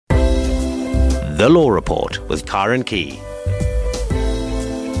The Law Report with Karen Key.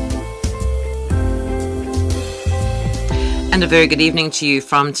 And a very good evening to you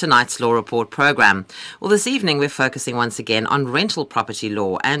from tonight's Law Report program. Well, this evening we're focusing once again on rental property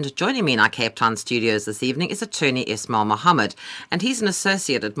law, and joining me in our Cape Town studios this evening is attorney Ismail Mohammed, and he's an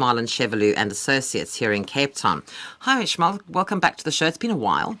associate at Marlon Chevelou and Associates here in Cape Town. Hi Ismail, welcome back to the show. It's been a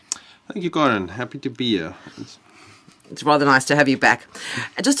while. Thank you, Karen. Happy to be here. It's rather nice to have you back.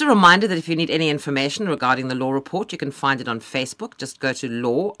 Just a reminder that if you need any information regarding the Law Report, you can find it on Facebook. Just go to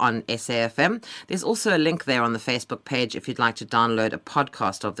Law on SAFM. There's also a link there on the Facebook page if you'd like to download a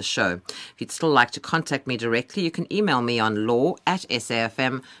podcast of the show. If you'd still like to contact me directly, you can email me on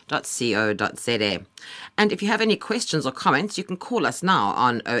law@safm.co.za. And if you have any questions or comments, you can call us now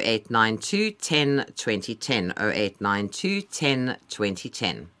on 0892 10 2010, 0892 10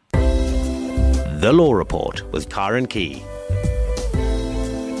 2010. The Law Report with Karen Key.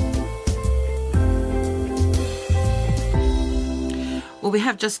 Well, we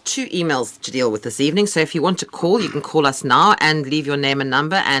have just 2 emails to deal with this evening, so if you want to call, you can call us now and leave your name and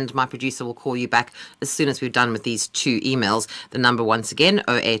number, and my producer will call you back as soon as we've done with these 2 emails. The number once again,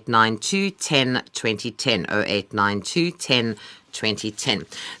 0892 10 2010, 0892 10 2010.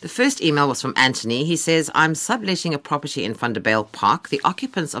 The first email was from Anthony. He says, I'm subletting a property in Vanderbijl Park. The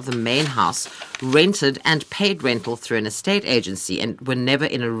occupants of the main house rented and paid rental through an estate agency and were never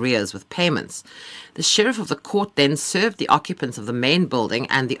in arrears with payments. The sheriff of the court then served the occupants of the main building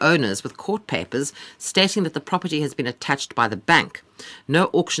and the owners with court papers stating that the property has been attached by the bank. No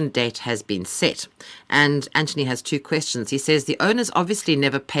auction date has been set. And Anthony has 2 questions. He says the owners obviously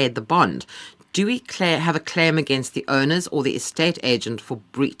never paid the bond. Do we have a claim against the owners or the estate agent for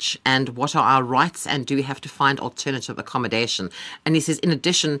breach? And what are our rights? And do we have to find alternative accommodation? And he says, in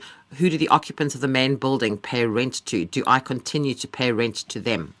addition, who do the occupants of the main building pay rent to? Do I continue to pay rent to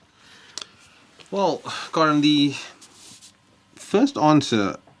them? Well, Karen, the first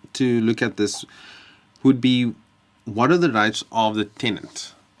answer to look at this would be, what are the rights of the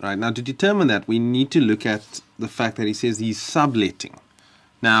tenant? Right now, to determine that, we need to look at the fact that he says he's subletting.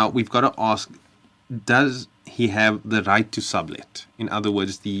 Now, we've got to ask, does he have the right to sublet? In other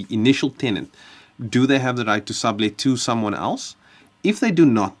words, the initial tenant, do they have the right to sublet to someone else? If they do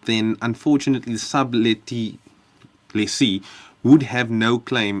not, then unfortunately the lessee would have no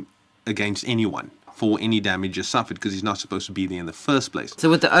claim against anyone for any damages suffered, because he's not supposed to be there in the first place. So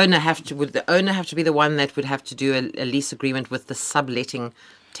would the owner have to be the one that would have to do a lease agreement with the subletting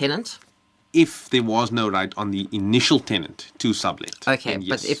tenant? If there was no right on the initial tenant to sublet. Okay,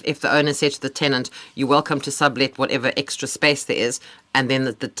 yes. But if the owner said to the tenant, you're welcome to sublet whatever extra space there is, and then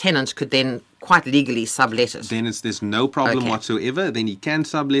the tenant could then quite legally sublet it. Then there's no problem whatsoever. Then he can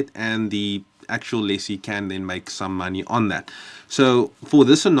sublet, and the actual lessee can then make some money on that. So for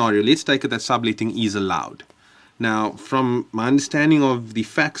this scenario, let's take it that subletting is allowed. Now, from my understanding of the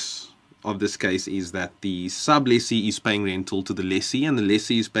facts of this case is that the sub-lessee is paying rental to the lessee and the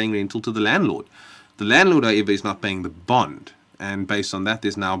lessee is paying rental to the landlord. The landlord, however, is not paying the bond, and based on that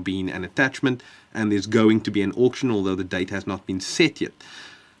there's now been an attachment and there's going to be an auction, although the date has not been set yet.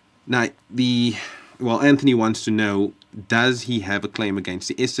 Now, Anthony wants to know, does he have a claim against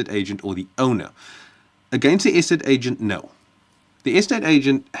the estate agent or the owner? Against the estate agent, no. The estate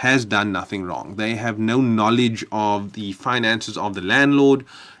agent has done nothing wrong. They have no knowledge of the finances of the landlord,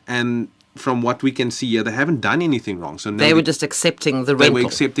 and from what we can see here, they haven't done anything wrong. So they were just accepting the rental. They were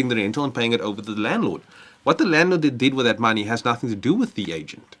accepting the rental and paying it over to the landlord. What the landlord did with that money has nothing to do with the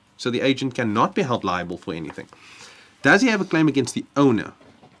agent. So the agent cannot be held liable for anything. Does he have a claim against the owner?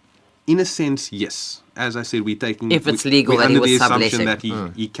 In a sense, yes. As I said, if it's legal that he was under the subletting. assumption that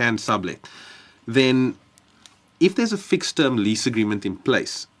he can sublet. Then, if there's a fixed term lease agreement in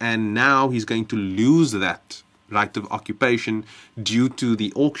place, and now he's going to lose that right of occupation due to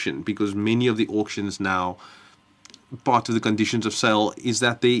the auction, because many of the auctions now, part of the conditions of sale is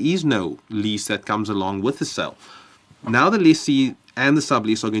that there is no lease that comes along with the sale. Now the lessee and the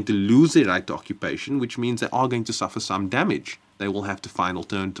sublease are going to lose their right to occupation, which means they are going to suffer some damage. They will have to find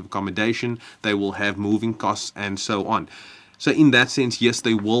alternative accommodation, they will have moving costs, and so on. So in that sense, yes,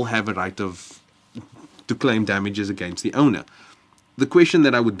 they will have a right to claim damages against the owner. The question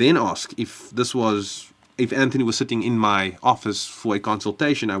that I would then ask, if Anthony was sitting in my office for a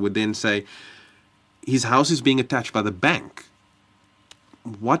consultation, I would then say, his house is being attached by the bank.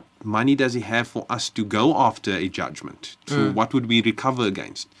 What money does he have for us to go after a judgment? So what would we recover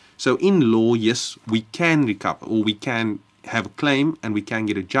against? So in law, yes, we can recover, or we can have a claim and we can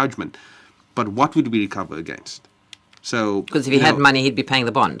get a judgment. But what would we recover against? So, because if he had money, he'd be paying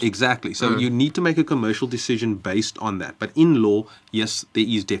the bond. Exactly. So you need to make a commercial decision based on that. But in law, yes, there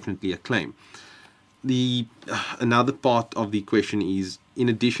is definitely a claim. the another part of the question is, in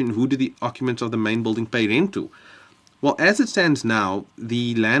addition, who do the occupants of the main building pay rent to? Well, as it stands now,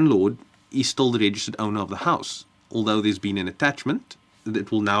 the landlord is still the registered owner of the house. Although there's been an attachment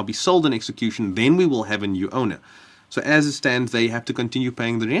that will now be sold on execution, then we will have a new owner. So as it stands, they have to continue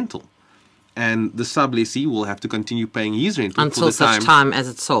paying the rental. And the sublessee will have to continue paying his rental Until for the such time as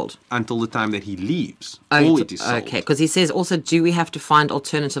it's sold. until the time that he leaves Oh, or it is sold. okay, because he says also, do we have to find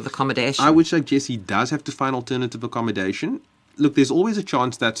alternative accommodation? I would suggest he does have to find alternative accommodation. Look, there's always a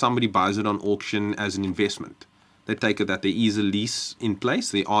chance that somebody buys it on auction as an investment. They take it that there is a lease in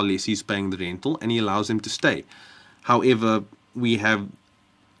place, there are lessees paying the rental, and he allows them to stay. However, we have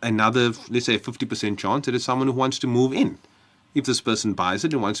another, let's say, a 50% chance that it's someone who wants to move in. If this person buys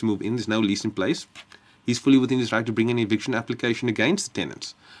it and wants to move in, there's no lease in place, he's fully within his right to bring an eviction application against the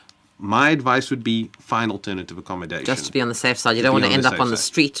tenants. My advice would be find alternative accommodation. Just to be on the safe side. You don't want to end up on the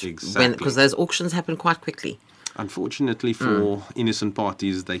street Exactly. because those auctions happen quite quickly. Unfortunately for innocent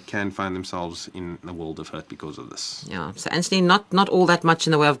parties, they can find themselves in a world of hurt because of this. Yeah. So, Anthony, not all that much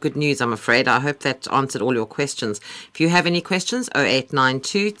in the way of good news, I'm afraid. I hope that answered all your questions. If you have any questions,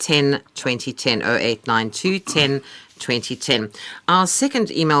 0892 10 2010, 0892 10 2010. Our second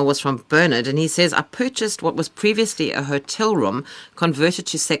email was from Bernard, and he says, I purchased what was previously a hotel room, converted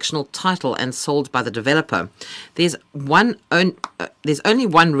to sectional title and sold by the developer. There's only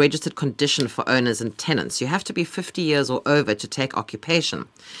one registered condition for owners and tenants. You have to be 50 years or over to take occupation.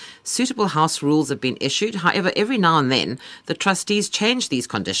 Suitable house rules have been issued. However, every now and then, the trustees change these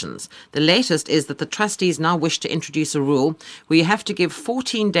conditions. The latest is that the trustees now wish to introduce a rule where you have to give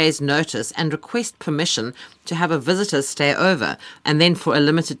 14 days notice and request permission to have a visitor stay over, and then for a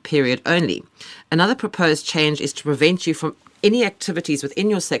limited period only. Another proposed change is to prevent you from any activities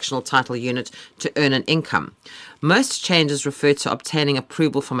within your sectional title unit to earn an income. Most changes refer to obtaining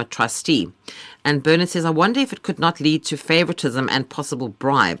approval from a trustee. And Bernard says, I wonder if it could not lead to favoritism and possible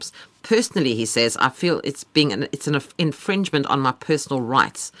bribes. Personally, he says, I feel it's an infringement on my personal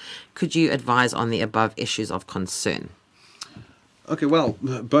rights. Could you advise on the above issues of concern? Okay, well,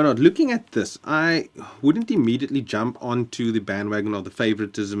 Bernard, looking at this, I wouldn't immediately jump onto the bandwagon of the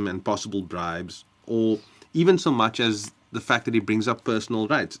favoritism and possible bribes, or even so much as the fact that it brings up personal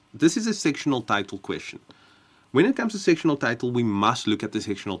rights. This is a sectional title question. When it comes to sectional title, we must look at the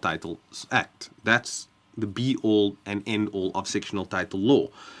Sectional Titles Act. That's the be-all and end-all of sectional title law.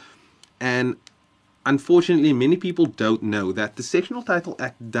 And unfortunately, many people don't know that the Sectional Title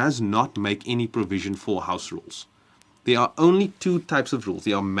Act does not make any provision for house rules. There are only two types of rules.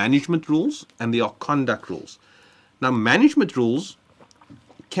 There are management rules and there are conduct rules. Now, management rules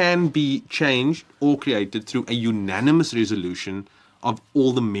can be changed or created through a unanimous resolution of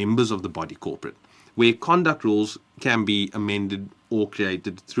all the members of the body corporate, where conduct rules can be amended or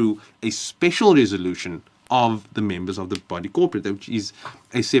created through a special resolution of the members of the body corporate, which is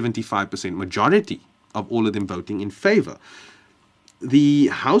a 75% majority of all of them voting in favor. The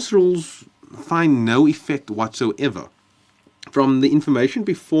house rules find no effect whatsoever. From the information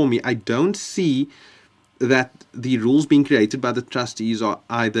before me, I don't see that the rules being created by the trustees are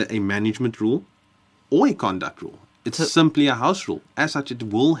either a management rule or a conduct rule. It's simply a house rule. As such, it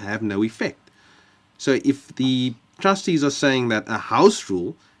will have no effect. So if the trustees are saying that a house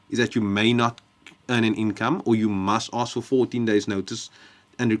rule is that you may not earn an income, or you must ask for 14 days notice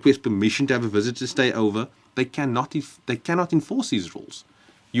and request permission to have a visitor stay over, they cannot enforce these rules.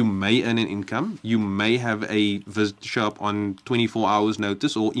 You may earn an income, you may have a visitor show up on 24 hours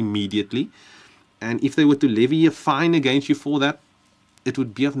notice or immediately, and if they were to levy a fine against you for that, it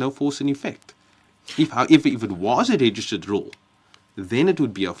would be of no force and effect. If it was a registered rule, then it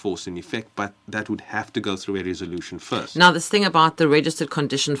would be of force and effect, but that would have to go through a resolution first. Now, this thing about the registered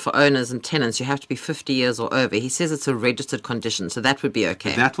condition for owners and tenants, you have to be 50 years or over. He says it's a registered condition, so that would be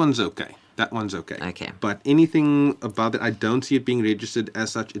okay. That one's okay. Okay. But anything about it, I don't see it being registered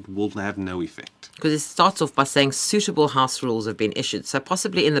as such. It will have no effect. Because it starts off by saying suitable house rules have been issued. So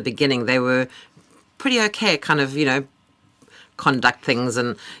possibly in the beginning they were pretty okay, kind of, conduct things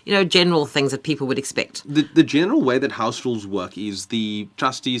and, general things that people would expect. The general way that house rules work is the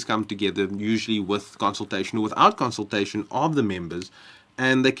trustees come together, usually with consultation or without consultation of the members,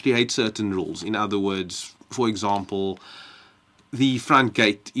 and they create certain rules. In other words, for example, the front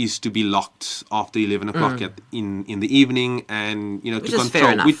gate is to be locked after 11 o'clock in the evening, and Which to is fair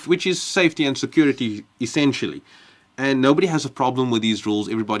control, enough. which is safety and security essentially. And nobody has a problem with these rules.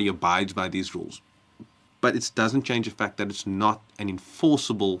 Everybody abides by these rules. But it doesn't change the fact that it's not an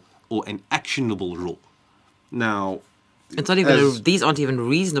enforceable or an actionable rule. Now, It's not even these aren't even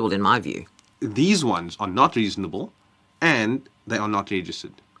reasonable in my view. these ones are not reasonable, and they are not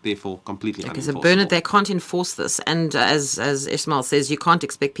registered. therefore completely Okay, so unenforceable. Bernard, they can't enforce this, and as Ismail says, you can't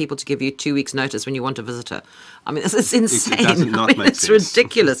expect people to give you 2 weeks' notice when you want a visitor. I mean, it's insane. does not make it's sense.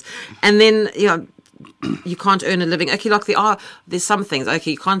 ridiculous. And then you can't earn a living. Okay, like there's some things.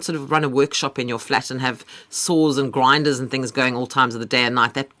 Okay, you can't sort of run a workshop in your flat and have saws and grinders and things going all times of the day and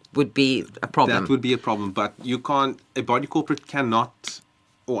night. That would be a problem. That would be a problem, but you can't. A body corporate cannot,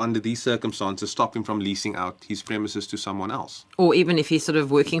 or under these circumstances, stop him from leasing out his premises to someone else. Or even if he's sort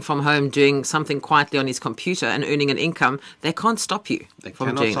of working from home, doing something quietly on his computer and earning an income, they can't stop you They from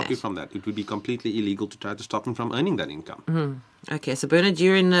cannot doing stop that. you from that. It would be completely illegal to try to stop him from earning that income. Okay, so Bernard,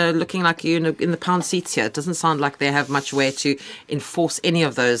 you're looking like you're in the pound seats here. It doesn't sound like they have much way to enforce any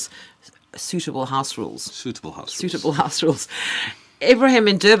of those suitable house rules. Suitable house rules. Suitable house rules. Ibrahim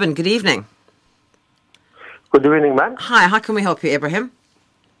in Durban, good evening. Good evening, ma'am. Hi, how can we help you, Ibrahim?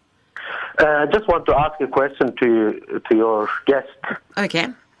 I just want to ask a question to your guest. Okay.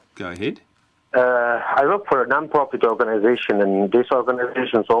 Go ahead. I work for a non-profit organization, and this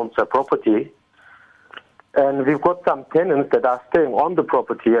organization owns a property. And we've got some tenants that are staying on the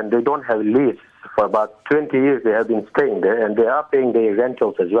property, and they don't have lease. For about 20 years, they have been staying there, and they are paying their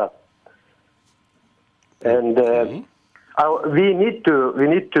rentals as well. And Okay. we need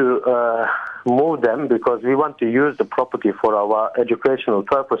to move them because we want to use the property for our educational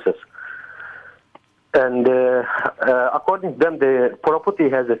purposes. And according to them, the property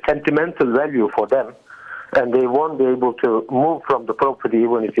has a sentimental value for them, and they won't be able to move from the property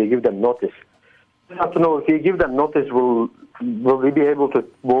even if you give them notice. I have to know, if you give them notice, will we be able to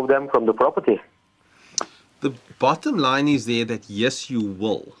move them from the property? The bottom line is there that yes, you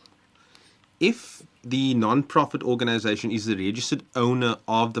will. If the non-profit organization is the registered owner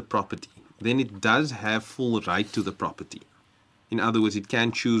of the property, then it does have full right to the property. In other words, it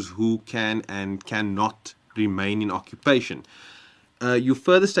can choose who can and cannot remain in occupation. You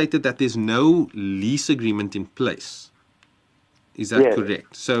further stated that there's no lease agreement in place. Is that Yes.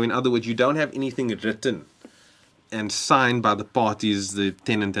 correct? So in other words, you don't have anything written and signed by the parties, the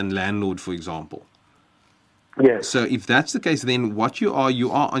tenant and landlord, for example. Yes. So if that's the case, then what you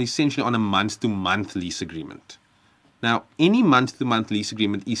are essentially on a month-to-month lease agreement. Now, any month-to-month lease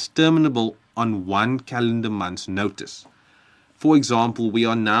agreement is terminable on 1 calendar month's notice. For example, we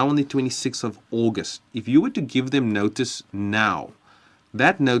are now on the 26th of August. If you were to give them notice now,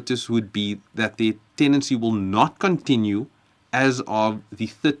 that notice would be that their tenancy will not continue as of the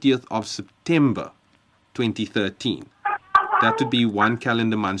 30th of September 2013. That would be 1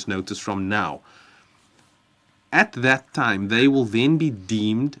 calendar month's notice from now. At that time, they will then be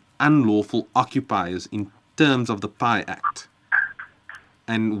deemed unlawful occupiers in terms of the PI Act.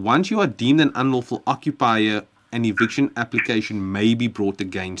 And once you are deemed an unlawful occupier, an eviction application may be brought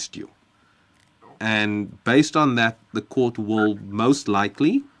against you. And based on that, the court will most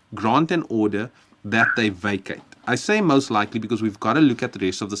likely grant an order that they vacate. I say most likely because we've got to look at the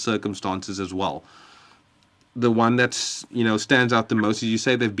rest of the circumstances as well. The one that's, stands out the most is you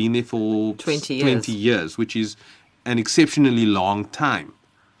say they've been there for 20 years. 20 years, which is an exceptionally long time.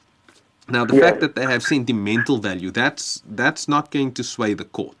 Now, the Yeah. fact that they have sentimental value, that's not going to sway the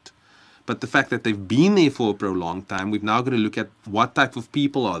court. But the fact that they've been there for a prolonged time, we've now got to look at what type of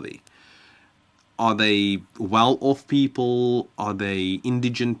people are they. Are they well-off people? Are they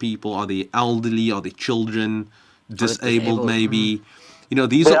indigent people? Are they elderly? Are they children? Disabled, disabled? maybe?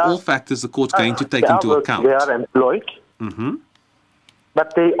 These They are are- all factors the court's going to take They into are- account. They are employed.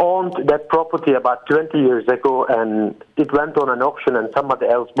 But they owned that property about 20 years ago, and it went on an auction and somebody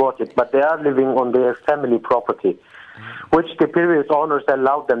else bought it. But they are living on their family property, which the previous owners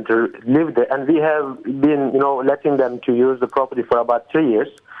allowed them to live there. And we have been, letting them to use the property for about 3 years.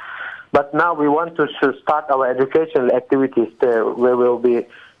 But now we want to start our educational activities there, where we'll be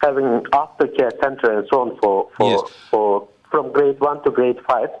having aftercare center and so on Yes. for from grade 1 to grade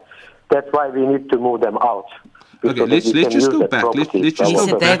 5. That's why we need to move them out. Okay, So that let's we can just use go that back. Let's property. just He go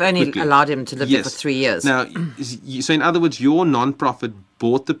said back they've only quickly. allowed him to live there for 3 years. Now, so in other words, your non-profit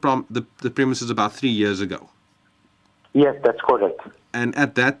bought the premises about 3 years ago. Yes, that's correct. And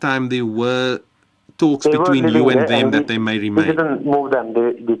at that time, there were talks They were between living you and there, them that we- they may We remain. didn't move them.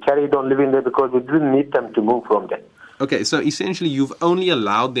 They carried on living there because we didn't need them to move from there. Okay, so essentially, you've only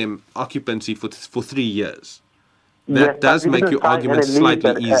allowed them occupancy for 3 years. That Yes, but does we make didn't your sign argument any lease slightly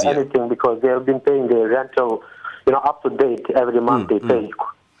or easier. anything because they have been paying their rental, up to date every month. They pay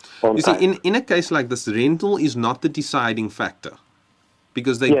on You see, time. in a case like this, rental is not the deciding factor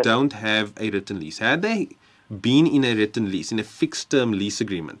because they Yes. don't have a written lease. Had they been in a written lease, in a fixed-term lease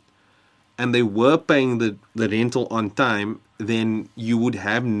agreement, and they were paying the rental on time, then you would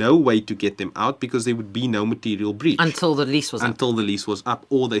have no way to get them out because there would be no material breach. Until the lease was up. Until the lease was up,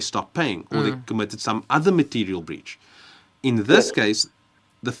 or they stopped paying, or they committed some other material breach. In this case,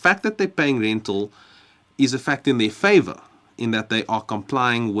 the fact that they're paying rental is a fact in their favor, in that they are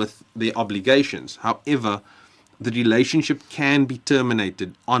complying with their obligations. However, the relationship can be terminated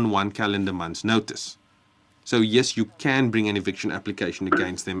on 1 calendar month's notice. So yes, you can bring an eviction application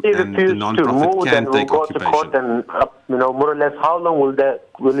against them, and the non-profit can take go to court occupation. and, more or less, how long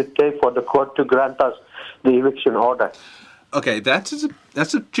will it take for the court to grant us the eviction order? Okay, that's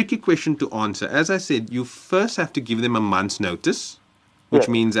a tricky question to answer. As I said, you first have to give them a month's notice, which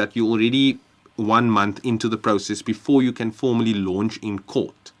means that you're already 1 month into the process before you can formally launch in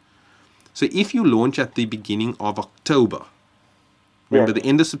court. So if you launch at the beginning of October, remember the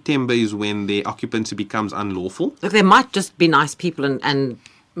end of September is when their occupancy becomes unlawful. Look, they might just be nice people and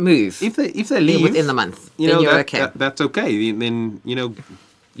move. If they leave within the month, then you're okay. That's okay. Then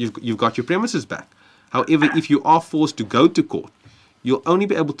you've got your premises back. However, if you are forced to go to court, you'll only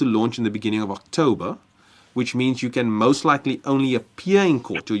be able to launch in the beginning of October, which means you can most likely only appear in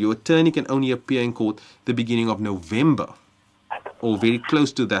court, or your attorney can only appear in court the beginning of November, or very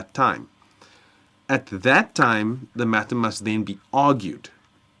close to that time. At that time, the matter must then be argued.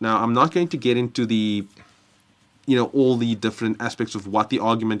 Now, I'm not going to get into the, all the different aspects of what the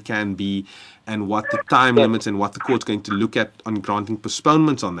argument can be and what the time limits and what the court's going to look at on granting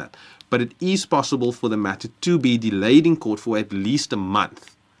postponements on that. But it is possible for the matter to be delayed in court for at least a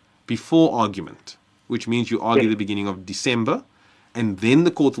month before argument, which means you argue the beginning of December, and then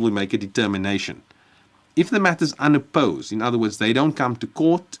the court will make a determination. If the matter is unopposed, in other words, they don't come to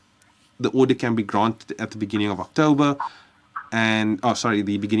court, the order can be granted at the beginning of October,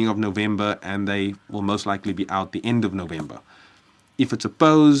 the beginning of November, and they will most likely be out the end of November. If it's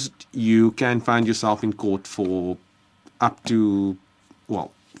opposed, you can find yourself in court for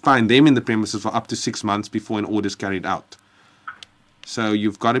find them in the premises for up to 6 months before an order is carried out. So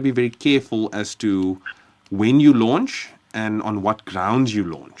you've got to be very careful as to when you launch and on what grounds you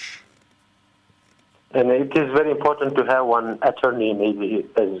launch. And it is very important to have one attorney maybe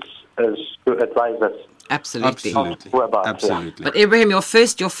as to advise us. Absolutely. Absolutely. But Ibrahim, your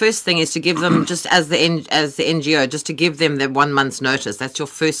first thing is to give them, just as the NGO, just to give them the 1 month's notice. That's your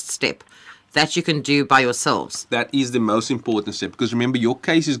first step. That you can do by yourselves. That is the most important step, because remember, your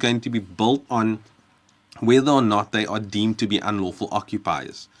case is going to be built on whether or not they are deemed to be unlawful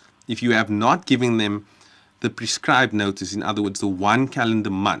occupiers. If you have not given them the prescribed notice, in other words, the 1 calendar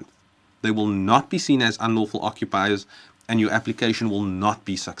month, they will not be seen as unlawful occupiers, and your application will not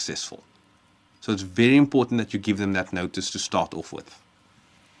be successful. So it's very important that you give them that notice to start off with.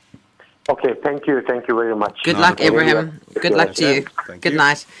 Okay, thank you very much. Good luck, Ibrahim. Good luck to you. Thank Good you.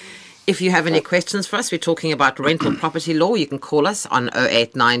 night. If you have any questions for us, we're talking about rental property law. You can call us on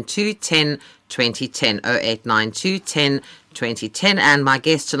 0892 10 2010, 0892 10 2010. And my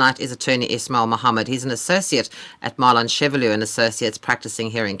guest tonight is attorney Ismail Mohammed. He's an associate at Marlon Chevalier and Associates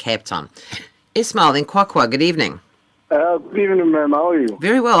practicing here in Cape Town. Ismail in Kwakwa, good evening. Good evening, ma'am. How are you?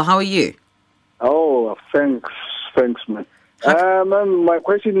 Very well. How are you? Oh, thanks, ma'am. Ma'am, my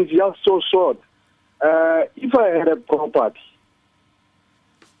question is just so short. If I had a property,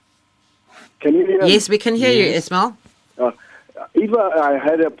 can you hear me? Yes, we can hear you, Ismail. If I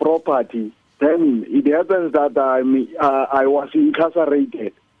had a property, then it happens that I was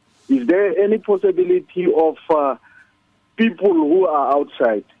incarcerated. Is there any possibility of people who are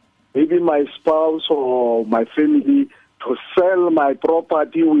outside, maybe my spouse or my family, to sell my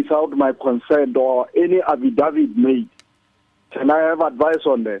property without my consent or any affidavit made? Can I have advice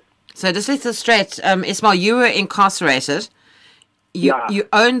on that? So just let's straight, Ismail, you were incarcerated. You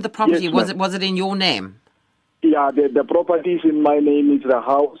owned the property. Yes, was it in your name? Yeah, the property is in my name. It's the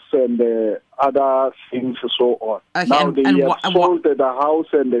house and the other things and so on. Okay, now they have sold the house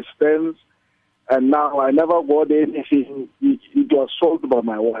and the stands, and now I never got anything. It was sold by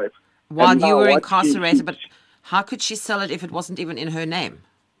my wife. While you were incarcerated, but how could she sell it if it wasn't even in her name?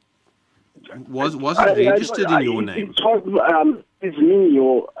 Was it registered in your name? It's me.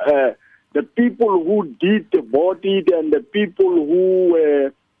 The people who bought it and the people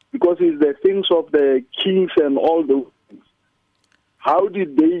who, because it's the things of the kings and all those things. How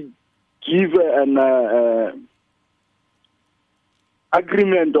did they give an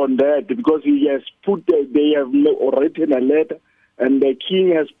agreement on that? Because he has they have written a letter and the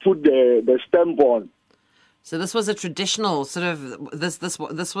king has put the stamp on. So this was a traditional sort of,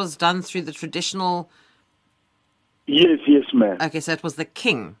 this was done through the traditional... Yes, ma'am. Okay, so it was the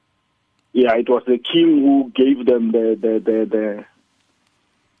king. Yeah, it was the king who gave them the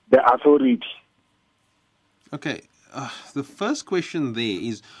the authority. Okay. The first question there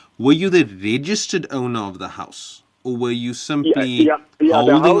is, were you the registered owner of the house? Or were you simply The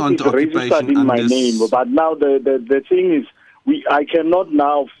holding house on is to occupation registered in my under... name, but now the thing is, I cannot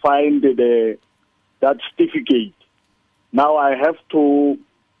now find that certificate. Now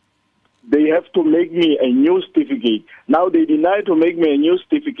they have to make me a new certificate. Now they deny to make me a new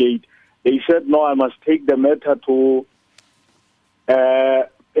certificate. They said, no, I must take the matter to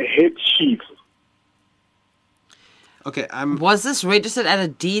head chief. Okay, Was this registered at a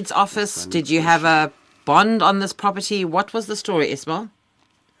deeds office? Did you have a bond on this property? What was the story, Ismail?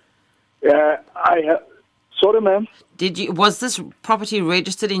 Sorry, ma'am. Was this property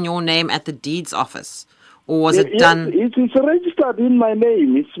registered in your name at the deeds office? Or was it done... Yes, it's registered in my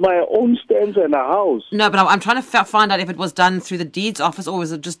name. It's my own stance and a house. No, but I'm trying to find out if it was done through the deeds office or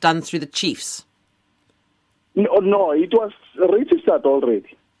was it just done through the chiefs? No, it was registered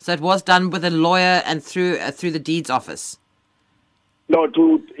already. So it was done with a lawyer and through the deeds office? No,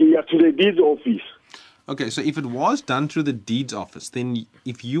 to the deeds office. Okay, so if it was done through the deeds office, then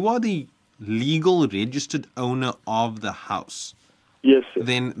if you are the legal registered owner of the house, yes, sir.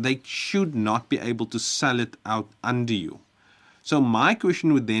 then they should not be able to sell it out under you. So my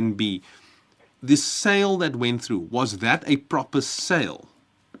question would then be, the sale that went through, was that a proper sale?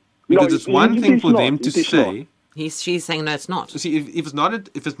 Because it's one thing for them to say... She's saying no, it's not. See, if it's not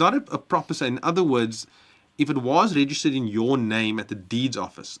a proper sale, in other words, if it was registered in your name at the deeds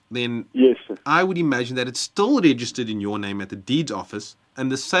office, then yes, sir. I would imagine that it's still registered in your name at the deeds office, and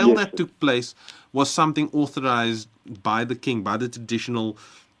the sale that took place was something authorized by the king, by the traditional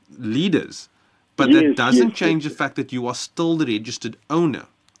leaders. But that doesn't change the fact that you are still the registered owner,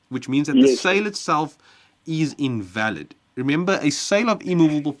 which means that the sale itself is invalid. Remember, a sale of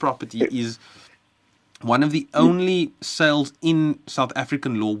immovable property is one of the only sales in South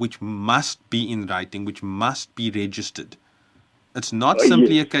African law which must be in writing, which must be registered. It's not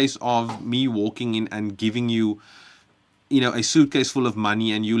simply a case of me walking in and giving you, a suitcase full of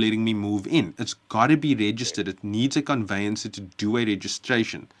money and you letting me move in. It's got to be registered. It needs a conveyancer to do a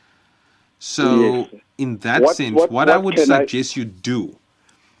registration. So in that sense, what I would suggest you do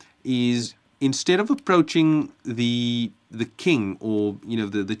is, instead of approaching the king or,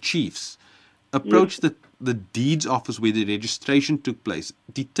 the chiefs, approach the deeds office where the registration took place.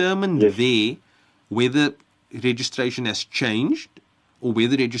 Determine there whether registration has changed or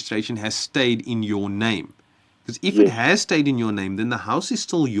whether registration has stayed in your name. Because if it has stayed in your name, then the house is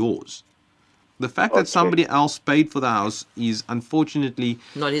still yours. The fact that somebody else paid for the house is unfortunately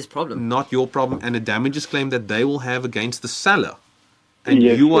not his problem, not your problem, and a damages claim that they will have against the seller. And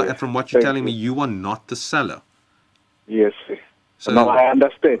you are, from what you're telling me, you are not the seller. Yes, sir. So now I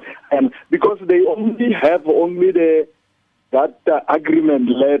understand, and because they only have that agreement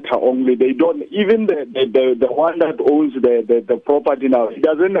letter only. They don't even the one that owns the property now. He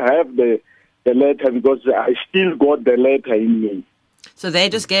doesn't have the letter because I still got the letter in me. So they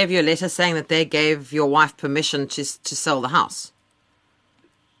just gave you a letter saying that they gave your wife permission to sell the house.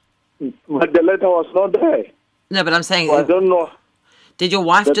 But the letter was not there. No, but I'm saying, I don't know. Did your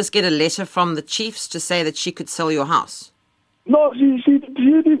wife just get a letter from the chiefs to say that she could sell your house? No, she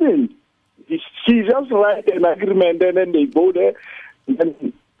didn't. She just write an agreement and then they go there and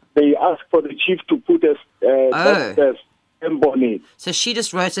then they ask for the chief to put a stamp on it. So she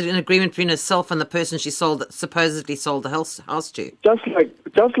just wrote an agreement between herself and the person she supposedly sold the house to. Just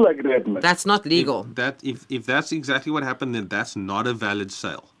like that, man. That's not legal. If that's exactly what happened, then that's not a valid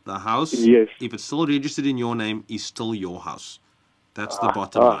sale. The house, if it's still registered in your name, is still your house. That's the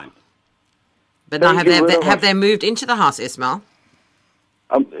bottom line. But now have they moved into the house, Ismail?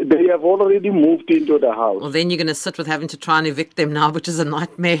 They have already moved into the house. Well, then you're going to sit with having to try and evict them now, which is a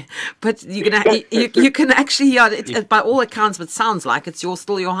nightmare. But you can actually, by all accounts, it sounds like it's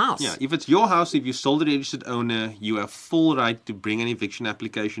still your house. Yeah, if it's your house, if you're still the registered owner, you have full right to bring an eviction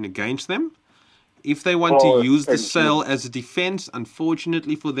application against them. If they want to use the sale as a defense,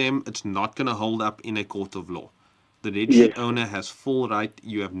 unfortunately for them, it's not going to hold up in a court of law. The registered owner has full right.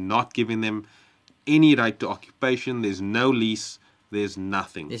 You have not given them any right to occupation. There's no lease. There's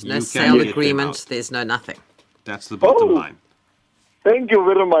nothing. There's no sale agreement. There's no nothing. That's the bottom line. Thank you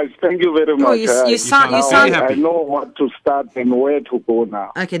very much. Thank you very much. You sound happy. I know what to start and where to go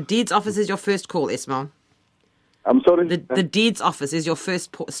now. Okay, deeds office is your first call, Ismail. I'm sorry? The deeds office is your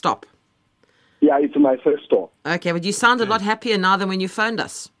first stop. Yeah, it's my first stop. Okay, but you sound a lot happier now than when you phoned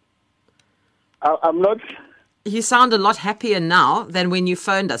us. I'm not... You sound a lot happier now than when you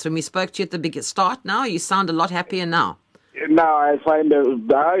phoned us. When we spoke to you at the start now, you sound a lot happier now. now I find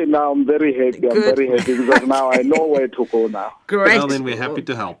now I'm very happy. I'm Good. very happy because now I know where to go now. Great. Well, then we're happy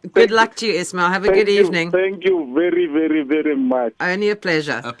to help. Good luck to you, Ismail. Have a good evening. Thank you very, very, very much. Only a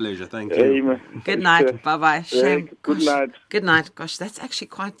pleasure. A pleasure. Thank you. Amen. Good night. Bye-bye. Shame. Good Gosh. night. Good night. Gosh, that's actually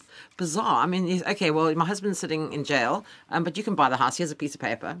quite bizarre. I mean, okay, well, my husband's sitting in jail, but you can buy the house. Here's a piece of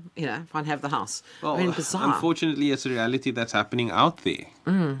paper. Fine, have the house. Well, I mean, bizarre. unfortunately, it's a reality that's happening out there.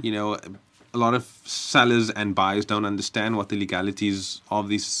 A lot of sellers and buyers don't understand what the legalities of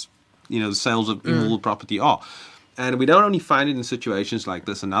these, the sales of immovable property are. And we don't only find it in situations like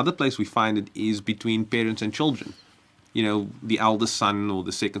this. Another place we find it is between parents and children. The eldest son or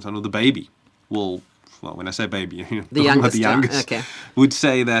the second son or the baby will, well, when I say baby, The youngest, okay. would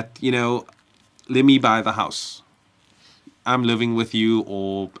say that, let me buy the house. I'm living with you,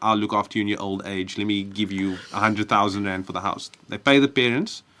 or I'll look after you in your old age. Let me give you 100,000 rand for the house. They pay the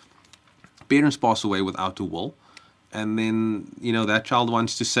parents. Parents pass away without a will. And then, that child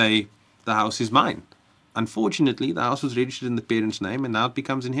wants to say, the house is mine. Unfortunately, the house was registered in the parents' name, and now it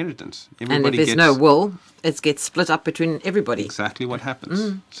becomes inheritance. And if there's no will, it gets split up between everybody. Exactly what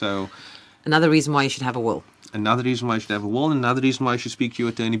happens. So, Another reason why you should have a will. another reason why you should have a will, another reason why you should speak to your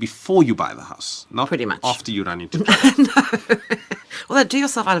attorney before you buy the house. Not Pretty much. after you run into trouble. Although, do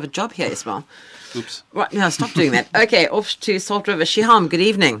yourself out of a job here, Ismail. Oops. Right, no, stop doing that. Okay, off to Salt River. Shiham, good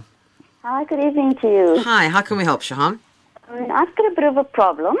evening. Hi, good evening to you. Hi, how can we help, Shiham? I've got a bit of a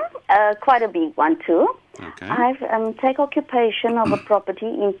problem, quite a big one too. Okay. I've taken occupation of a property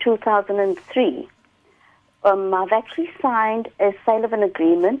in 2003. I've actually signed a sale of an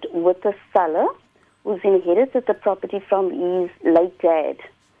agreement with the seller who's inherited the property from his late dad.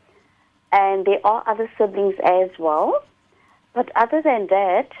 And there are other siblings as well. But other than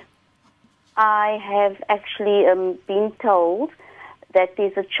that, I have actually been told that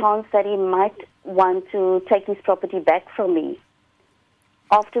there's a chance that he might want to take his property back from me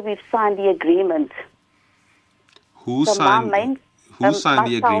after we've signed the agreement. Who So signed the myself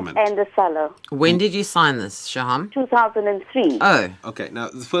agreement? and the seller, When did you sign this, Shaham? 2003. Oh, Okay, now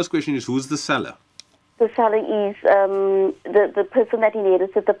the first question is, who's the seller? The seller is the person that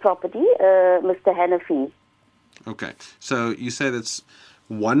inherited the property, Mr. Hanafi. Okay, so you say that's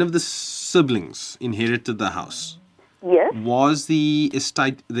one of the siblings inherited the house. Yes. Was the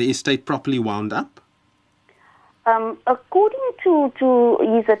estate properly wound up? According to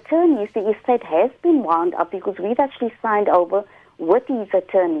his attorneys, the estate has been wound up because we've actually signed over with his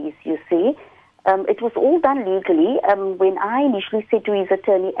attorneys, you see. It was all done legally. When I initially said to his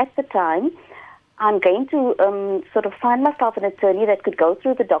attorney at the time, I'm going to sort of find myself an attorney that could go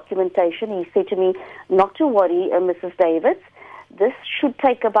through the documentation, he said to me, not to worry, Mrs. Davids, this should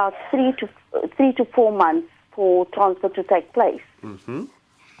take about 3 to 4 months for transfer to take place. Mm-hmm.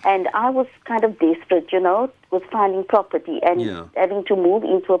 And I was kind of desperate, with finding property and having to move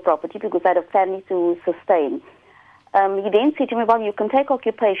into a property because I had a family to sustain. He then said to me, well, you can take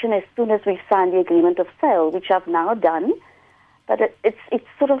occupation as soon as we've signed the agreement of sale, which I've now done. But it's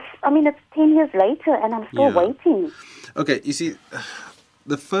sort of, it's 10 years later and I'm still waiting. Okay, you see,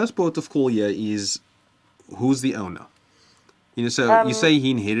 the first port of call here is who's the owner? So you say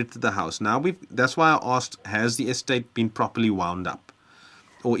he inherited the house. Now, that's why I asked, has the estate been properly wound up?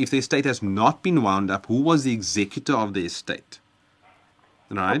 Or if the estate has not been wound up, who was the executor of the estate?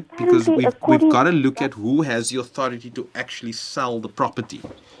 Right? Because we've got to look at who has the authority to actually sell the property.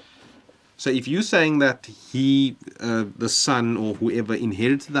 So if you're saying that he, the son or whoever,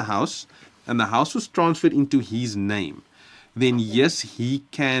 inherited the house and the house was transferred into his name, then yes, he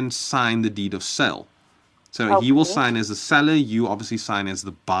can sign the deed of sale. So he will sign as the seller, you obviously sign as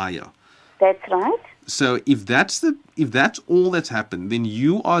the buyer. That's right. So if that's all that's happened, then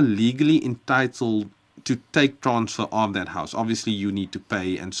you are legally entitled to take transfer of that house. Obviously, you need to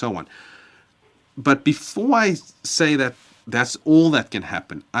pay and so on. But before I say that that's all that can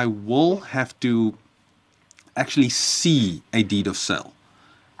happen, I will have to actually see a deed of sale.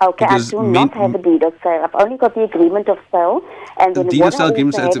 Okay, Because I do not have a deed of sale. I've only got the agreement of sale. And The then deed what of sale I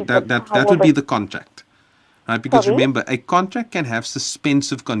agreement, also have is that would be the contract. Right? Because Sorry? remember, a contract can have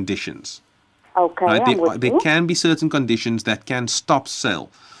suspensive conditions. Okay, Right? I'm with There you. can be certain conditions that can stop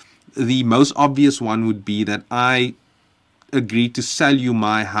sale. The most obvious one would be that I agree to sell you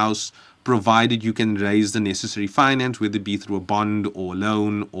my house provided you can raise the necessary finance, whether it be through a bond or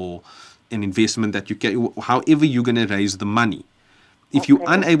loan or an investment that you can, however you're going to raise the money. If you're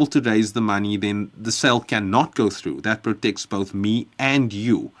unable to raise the money, then the sale cannot go through. That protects both me and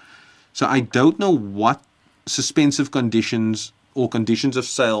you. So I don't know what suspensive conditions or conditions of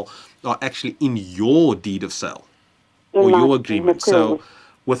sale are actually in your deed of sale or your agreement. So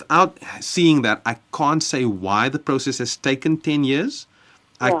without seeing that, I can't say why the process has taken 10 years.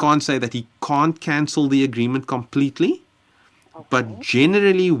 I can't say that he can't cancel the agreement completely. But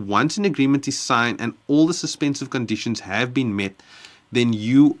generally, once an agreement is signed and all the suspensive conditions have been met, then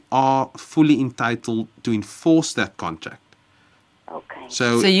you are fully entitled to enforce that contract. Okay.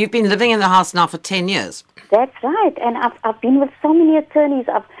 So you've been living in the house now for 10 years. That's right. And I've been with so many attorneys.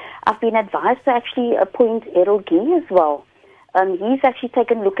 I've been advised to actually appoint Errol Gee as well. He's actually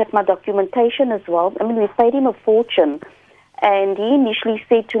taken a look at my documentation as well. I mean, we paid him a fortune. And he initially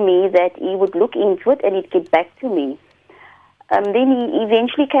said to me that he would look into it and he'd get back to me. Then he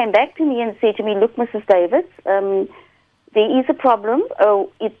eventually came back to me and said to me, look, Mrs. Davids, there is a problem.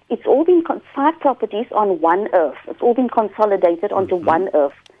 It's all been 5 properties on one earth. It's all been consolidated onto one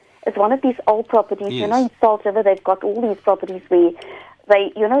earth. It's one of these old properties, Yes. you know, in Salt River, they've got all these properties where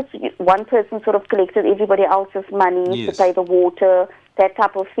they, you know, one person sort of collected everybody else's money to pay the water, that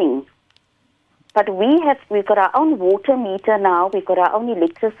type of thing. But we've got our own water meter now, we've got our own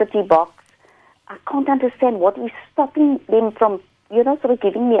electricity box. I can't understand what is stopping them from, you know, sort of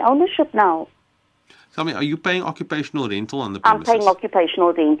giving me ownership now. Tell me, are you paying occupational rental on the I'm premises? paying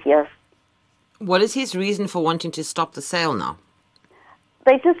occupational rent, yes. What is his reason for wanting to stop the sale now?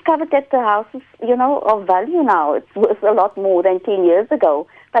 They discovered that the house is, you know, of value now. It's worth a lot more than 10 years ago.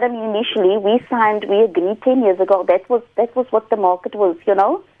 But I mean, initially we agreed 10 years ago. That was what the market was, you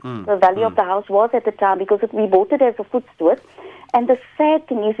know. The value of the house was at the time because we bought it as a footstool. And the sad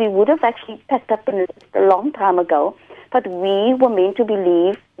thing is we would have actually packed up a long time ago, but we were meant to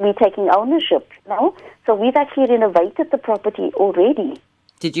believe we're taking ownership, you know. So we've actually renovated the property already.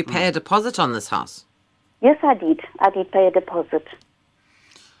 Did you pay a deposit on this house? Yes, I did. I did pay a deposit.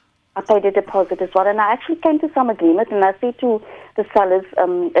 I paid a deposit as well. And I actually came to some agreement, and I said to the seller's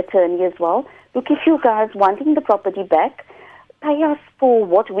attorney as well, look, if you guys wanting the property back, pay us for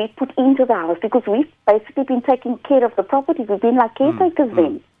what we put into the house, because we've basically been taking care of the property. We've been like caretakers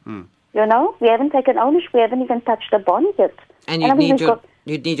then. You know, we haven't taken ownership. We haven't even touched the bond yet. And I mean,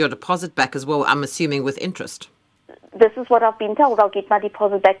 you'd need your deposit back as well, I'm assuming, with interest. This is what I've been told. I'll get my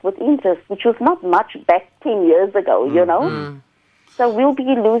deposit back with interest, which was not much back 10 years ago, you know. So we'll be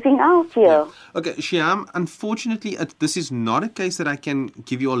losing out here. Okay, Shyam, unfortunately, this is not a case that I can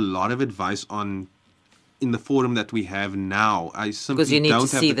give you a lot of advice on in the forum that we have now. I simply you need don't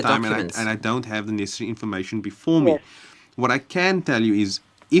to have see the the time documents. and I don't have the necessary information before me. Yes. What I can tell you is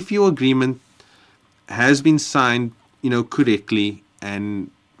if your agreement has been signed, you know, correctly,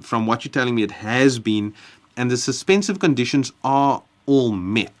 and from what you're telling me it has been, and the suspensive conditions are all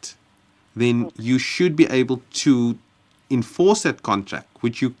met, then you should be able to enforce that contract,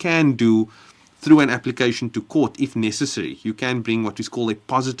 which you can do through an application to court if necessary. You can bring what is called a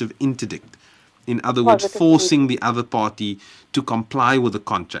positive interdict. In other words, Positive forcing the other party to comply with the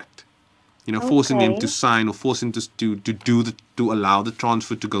contract. You know, forcing them to sign or forcing them to allow the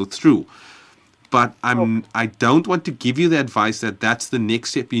transfer to go through. But I don't want to give you the advice that that's the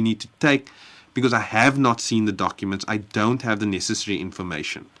next step you need to take, because I have not seen the documents. I don't have the necessary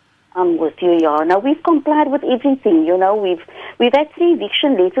information. I'm with you, yeah. Now, we've complied with everything, you know. We've had 3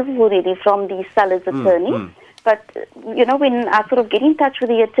 eviction letters already from the seller's attorney. But, you know, when I sort of get in touch with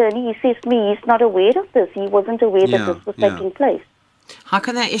the attorney, he says to me he's not aware of this. He wasn't aware that this was taking place. How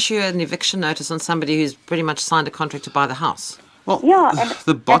can they issue an eviction notice on somebody who's pretty much signed a contract to buy the house? Well, Yeah, and-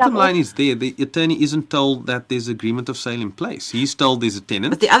 the bottom and I've line is there. The attorney isn't told that there's agreement of sale in place. He's told there's a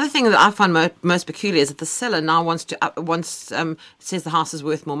tenant. But the other thing that I find most peculiar is that the seller now says the house is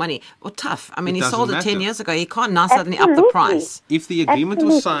worth more money. Well, tough. I mean, It he doesn't sold it 10 matter. years ago. He can't now suddenly up the Absolutely. price. If the agreement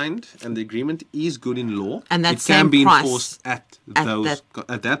was Absolutely. signed and the agreement is good in law, And that it can same be price enforced at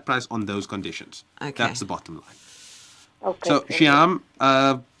that price on those conditions. Okay. That's the bottom line. Okay. So, Shyam,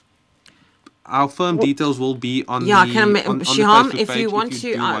 our firm details will be on Yeah, the can on the Shiham, Facebook if page you want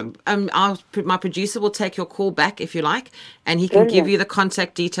do to, my producer will take your call back if you like, and he can give Brilliant. you the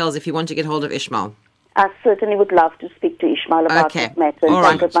contact details if you want to get hold of Ishmael. I certainly would love to speak to Ishmael about Okay. this matter and All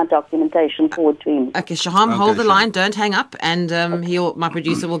I'll right. put my documentation forward to him. Okay, Shaham, hold the Shaham. line. Don't hang up, and my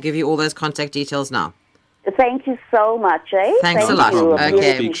producer will give you all those contact details now. Thank you so much, eh? Thanks a Thank lot. you. I really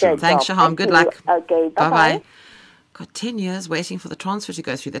Okay. appreciate Thanks, that. Shaham. Thank Good you. luck. Okay, Bye bye-bye. bye. God, 10 years waiting for the transfer to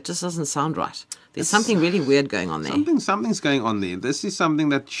go through. That just doesn't sound right. There's something really weird going on there. Something's going on there. This is something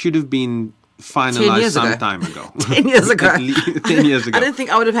that should have been 10 finalized years ago. some time ago. 10 years ago. At least 10 years ago. I don't think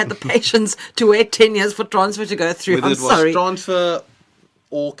I would have had the patience to wait 10 years for transfer to go through. Whether I'm it was sorry. transfer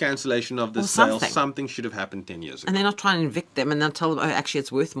or cancellation of the Or sale, something. something should have happened 10 years ago. And they're not trying to evict them and they'll tell them, oh, actually,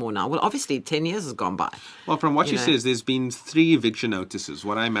 it's worth more now. Well, obviously, 10 years has gone by. Well, from what You she know. says, there's been 3 eviction notices.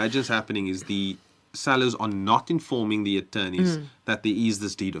 What I imagine is happening is the sellers are not informing the attorneys that there is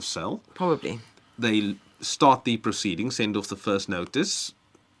this deed of sale. Probably. They start the proceedings, send off the first notice.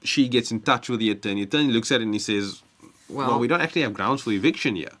 She gets in touch with the attorney. The attorney looks at it and he says, well, we don't actually have grounds for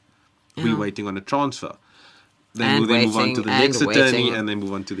eviction here. We're waiting on a transfer. Then we'll move on to the next attorney and then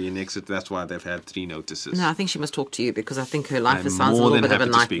move on to the next. That's why they've had 3 notices. No, I think she must talk to you because I think her life I'm sounds a more little than bit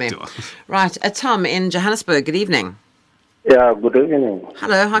of a happy to speak nightmare. to her. Right. Tom in Johannesburg, good evening. Yeah, good evening.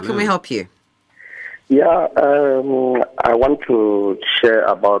 Hello, how can we help you? Yeah, I want to share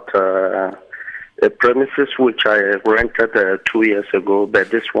about a premises which I rented 2 years ago, but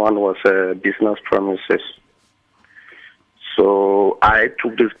this one was a business premises. So I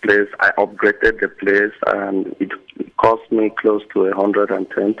took this place, I upgraded the place, and it cost me close to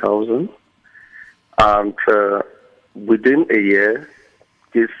 110,000. And within a year,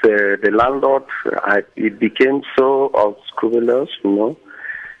 the landlord, it became so unscrupulous,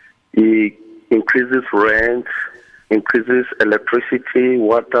 He increases rent, increases electricity,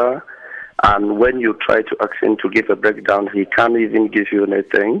 water, and when you try to ask him to give a breakdown, he can't even give you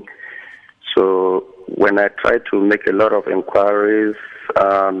anything. So when I tried to make a lot of inquiries,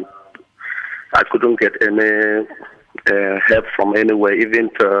 I couldn't get any help from anywhere, even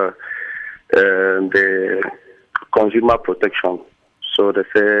to the consumer protection. So they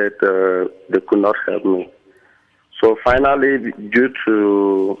said they could not help me. So finally, due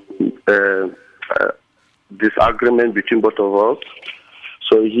to disagreement between both of us,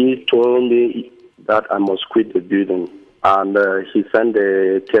 so he told me that I must quit the building. And he sent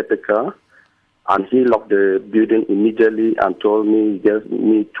a caretaker, and he locked the building immediately and told me he gave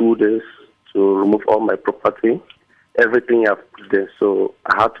me 2 days to remove all my property, everything I put there. So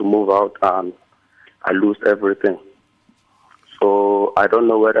I had to move out and I lost everything. So I don't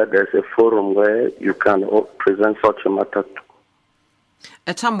know whether there's a forum where you can present such a matter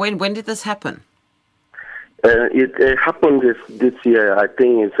to. Tom, when did this happen? It happened this year. I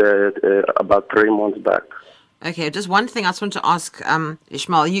think it's about 3 months back. Okay, just one thing I just want to ask,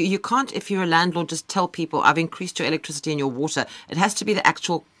 Ishmael. You can't, if you're a landlord, just tell people, I've increased your electricity and your water. It has to be the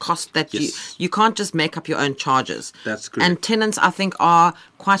actual cost that you can't just make up your own charges. That's correct. And tenants, I think, are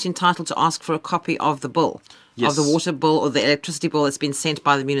quite entitled to ask for a copy of the bill. Of the water bill or the electricity bill that's been sent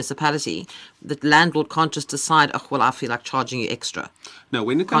by the municipality. The landlord can't just decide, oh, well, I feel like charging you extra. No,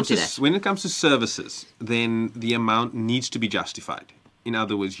 when it comes to services, then the amount needs to be justified. In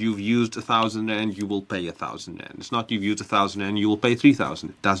other words, you've used 1,000 rand, you will pay 1,000 rand. It's not you've used 1,000 rand, you will pay 3,000.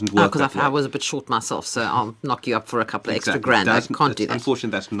 It doesn't work that way. I was a bit short myself, so I'll knock you up for a couple of extra grand. I can't do that.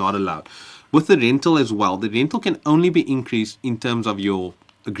 Unfortunately, that's not allowed. With the rental as well, the rental can only be increased in terms of your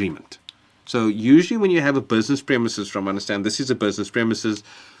agreement. So usually when you have a business premises, from understand this is a business premises,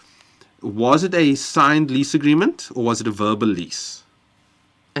 was it a signed lease agreement or was it a verbal lease?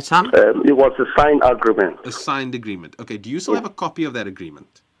 Tom? It was a signed agreement. A signed agreement. Okay, do you still have a copy of that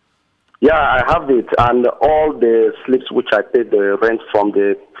agreement? Yeah, I have it, and all the slips which I paid the rent from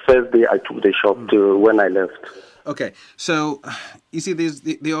the first day I took the shop to when I left. Okay, so you see,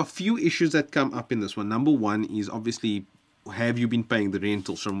 there are a few issues that come up in this one. Number one is obviously, have you been paying the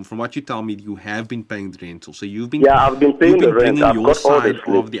rental? So from what you tell me, you have been paying the rental. So you've been I've been paying the rent. I've got all the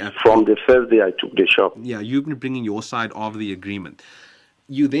slips from the first day I took the shop. Yeah, you've been bringing your side of the agreement.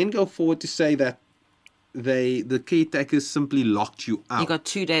 You then go forward to say that the caretakers simply locked you out. You got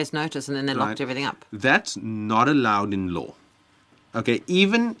 2 days' notice and then they locked everything up. That's not allowed in law. Okay,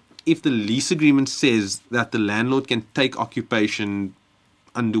 even if the lease agreement says that the landlord can take occupation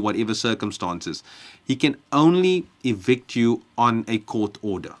under whatever circumstances, he can only evict you on a court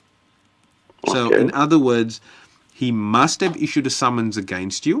order. So, in other words, he must have issued a summons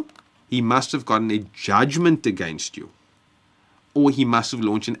against you, he must have gotten a judgment against you, or he must have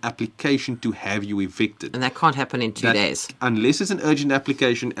launched an application to have you evicted. And that can't happen in 2 days. Unless it's an urgent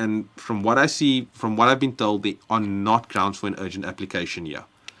application, and from what I see, from what I've been told, they are not grounds for an urgent application here.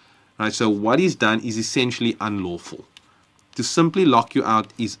 Right? So what he's done is essentially unlawful. To simply lock you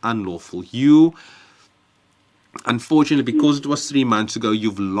out is unlawful. You, unfortunately, because it was 3 months ago,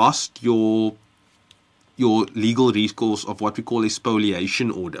 you've lost your legal recourse of what we call a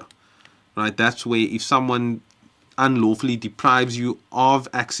spoliation order. Right? That's where if someone unlawfully deprives you of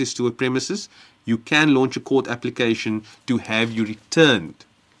access to a premises, you can launch a court application to have you returned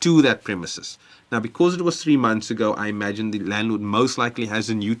to that premises. Now, because it was 3 months ago, I imagine the landlord most likely has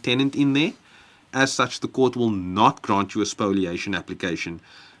a new tenant in there. As such, the court will not grant you a spoliation application.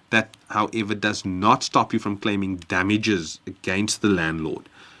 That, however, does not stop you from claiming damages against the landlord.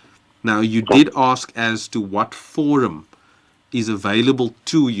 Now, you did ask as to what forum is available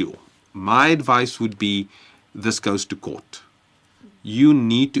to you. My advice would be this goes to court. you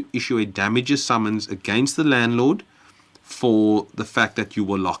need to issue a damages summons against the landlord for the fact that you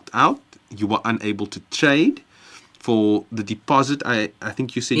were locked out, you were unable to trade. For the deposit, I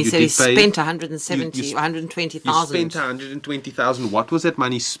think you said He you said did he pay. spent 170, 120,000. You spent 120,000. What was that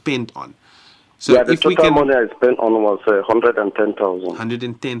money spent on? So Yeah, the if we total can, money I spent on was 110,000.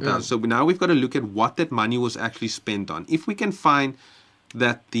 110,000. So now we've got to look at what that money was actually spent on. If we can find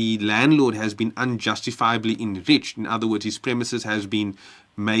that the landlord has been unjustifiably enriched, in other words, his premises has been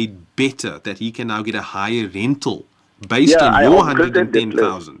made better, that he can now get a higher rental based Yeah, on I your upgraded the place.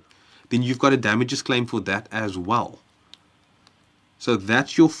 110,000, then you've got a damages claim for that as well. So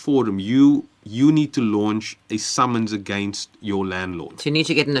that's your forum. You need to launch a summons against your landlord. So you need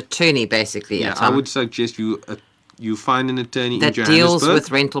to get an attorney, basically. Yeah, Atam, I would suggest you find an attorney that in deals Johannesburg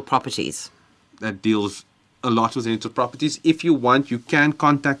with rental properties. that deals a lot with rental properties. If you want, you can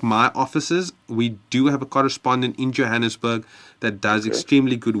contact my offices. We do have a correspondent in Johannesburg that does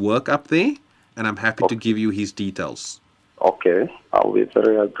extremely good work up there, and I'm happy to give you his details. Okay, I'll be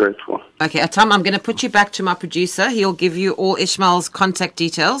very grateful. Okay, Atam, I'm going to put you back to my producer. He'll give you all Ishmael's contact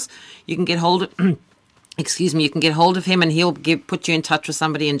details. You can get hold of, excuse me, you can get hold of him, and he'll put you in touch with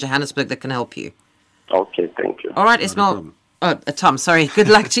somebody in Johannesburg that can help you. Okay, thank you. All right, Ishmael. Atam, sorry. Good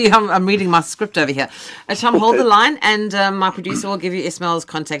luck to you. I'm reading my script over here. Atam, hold the line, and my producer will give you Ishmael's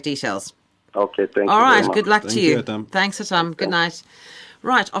contact details. Okay, thank you. All very right, much. good luck Thank to you, you. Atam. Thanks, Atam. Good night.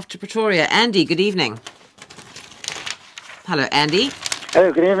 Right, off to Pretoria. Andy, good evening. Hello, Andy.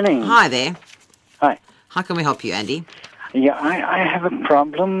 Hello, good evening. Hi there. Hi. How can we help you, Andy? Yeah, I have a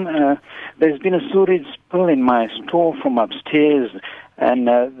problem. There's been a sewage spill in my store from upstairs, and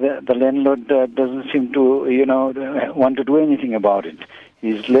the landlord doesn't seem to, want to do anything about it.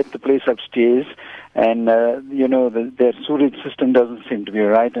 He's let the place upstairs, and, their sewage system doesn't seem to be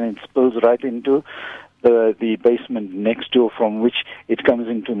right, and it spills right into the basement next door, from which it comes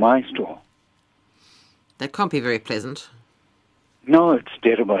into my store. That can't be very pleasant. No, it's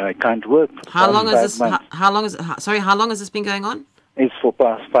terrible. I can't work. For How long past has 5 this? months. How long has this been going on? It's for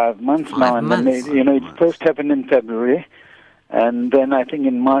past 5 months 5 now, and months. then it first happened in February, and then I think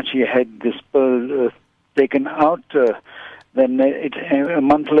in March he had this spill taken out. Then a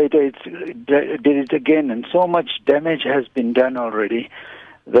month later it did it again, and so much damage has been done already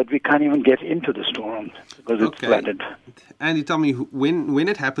that we can't even get into the storeroom because it's flooded. Andy, tell me, when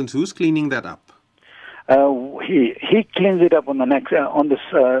it happens, who's cleaning that up? He cleans it up on the next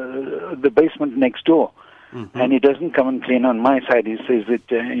the basement next door, and he doesn't come and clean on my side. He says that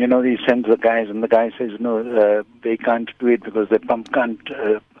he sends the guys, and the guy says no, they can't do it because the pump can't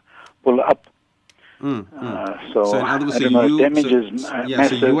pull up. So in other words, I don't know, damage is so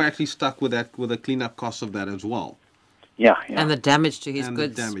massive. you were actually stuck with the cleanup cost of that as well. Yeah. And the damage to his And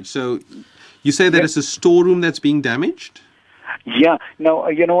goods. the damage. So you say that it's a storeroom that's being damaged? Yeah. No,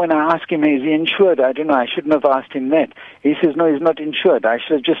 when I asked him, is he insured? I don't know. I shouldn't have asked him that. He says, no, he's not insured. I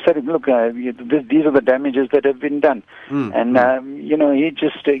should have just said, look, these are the damages that have been done. And, he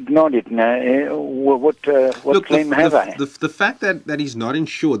just ignored it. What claim have I? The fact that he's not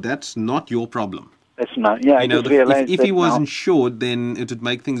insured, that's not your problem. That's not. Yeah, I just realized if that he was now. insured, then it would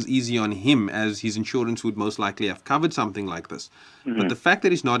make things easy on him, as his insurance would most likely have covered something like this. But the fact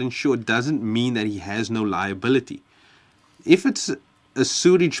that he's not insured doesn't mean that he has no liability. If it's a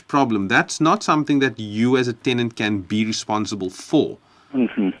sewage problem, that's not something that you as a tenant can be responsible for.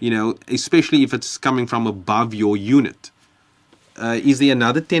 Especially if it's coming from above your unit. Is there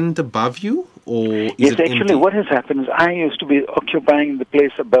another tenant above you, or is Yes, it actually, empty? what has happened is I used to be occupying the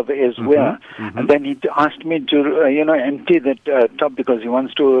place above as well, and then he asked me to, empty that top because he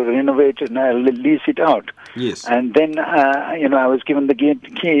wants to renovate and lease it out. Yes. And then, I was given the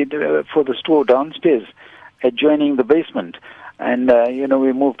key for the store downstairs, adjoining the basement, and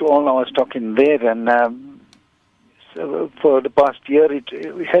we moved all our stock in there, and so for the past year it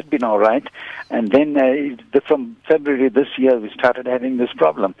had been all right, and then from February this year we started having this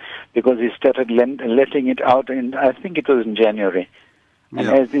problem because he started letting it out, and I think it was in January, and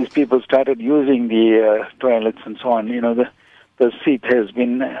as these people started using the toilets and so on, the seat has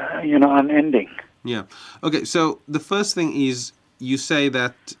been unending. Yeah. Okay, so the first thing is you say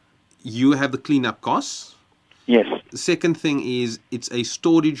that you have the cleanup costs. Yes. The second thing is it's a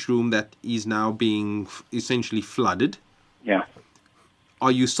storage room that is now being essentially flooded. Yeah.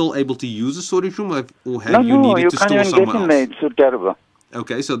 Are you still able to use the storage room, or have No, you needed you to can't store even get somewhere in else? there. It's so terrible.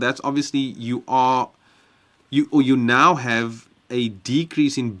 Okay, so that's obviously you now have a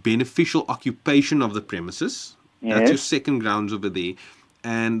decrease in beneficial occupation of the premises. That's your Yes. second grounds over there.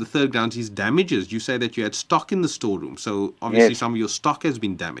 And the third grounds is damages. You say that you had stock in the storeroom, so obviously Yes. some of your stock has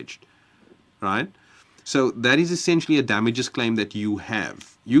been damaged, right? So that is essentially a damages claim that you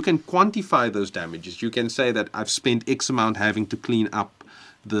have. You can quantify those damages. You can say that I've spent X amount having to clean up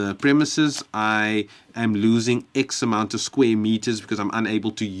the premises. I am losing X amount of square meters because I'm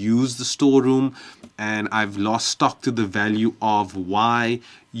unable to use the storeroom, and I've lost stock to the value of Y.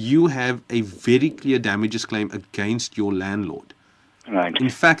 You have a very clear damages claim against your landlord. Right. In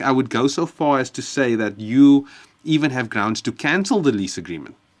fact, I would go so far as to say that you even have grounds to cancel the lease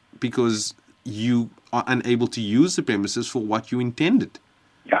agreement because you are unable to use the premises for what you intended.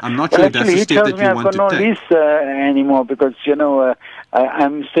 Yeah. I'm not sure if that's a step that you want to take. I've got no lease anymore because,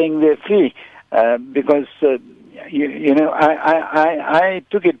 I'm staying there free because, I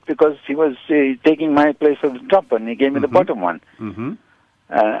took it because he was taking my place at the top and he gave me the bottom one. Mm-hmm.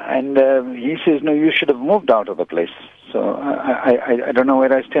 And he says, no, you should have moved out of the place. So I don't know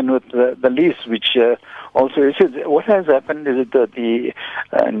where I stand with the lease, which also is what has happened is that the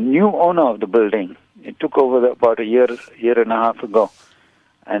new owner of the building, it took over about a year and a half ago.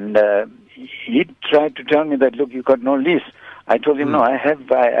 And he tried to tell me that, look, you got no lease. I told him, no, I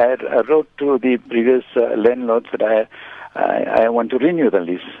have. I wrote to the previous landlords that I want to renew the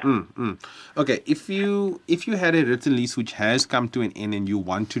lease. Okay, if you had a written lease which has come to an end and you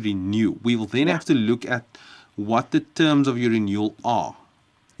want to renew, we will then have to look at what the terms of your renewal are.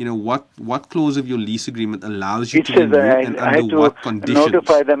 What clause of your lease agreement allows you to renew and under what conditions? I had to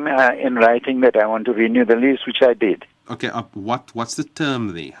notify them in writing that I want to renew the lease, which I did. Okay, what's the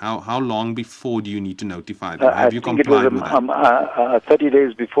term there? How long before do you need to notify them? Have you complied with that? 30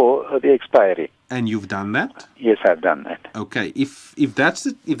 days before the expiry. And you've done that? Yes, I've done that. Okay, if that's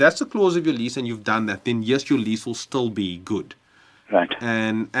the clause of your lease and you've done that, then yes, your lease will still be good. Right.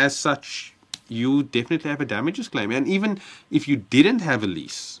 And as such, you definitely have a damages claim. And even if you didn't have a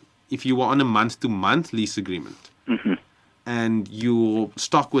lease, if you were on a month-to-month lease agreement, and your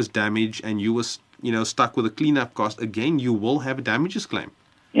stock was damaged and you were stuck with a cleanup cost, again, you will have a damages claim.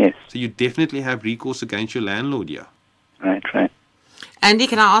 Yes. So you definitely have recourse against your landlord here. Right. Andy,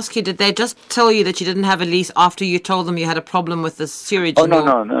 can I ask you, did they just tell you that you didn't have a lease after you told them you had a problem with the sewage? Oh, no.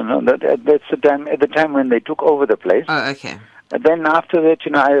 That's the time, at the time when they took over the place. Oh, okay. And then after that,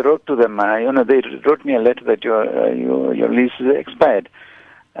 I wrote to them. They wrote me a letter that your lease is expired.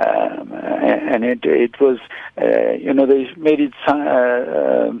 And it was, they made it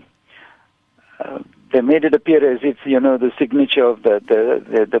they made it appear as if the signature of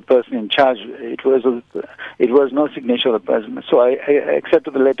the person in charge. It was no signature of the person. So I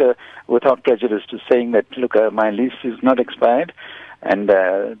accepted the letter without prejudice, to saying that, look, my lease is not expired, and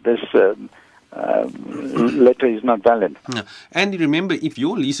this letter is not valid. Yeah. And remember, if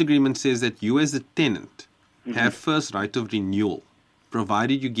your lease agreement says that you as the tenant have first right of renewal,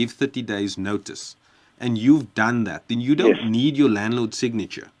 provided you give 30 days notice, and you've done that, then you don't need your landlord's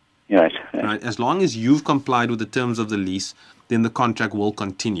signature. Right. As long as you've complied with the terms of the lease, then the contract will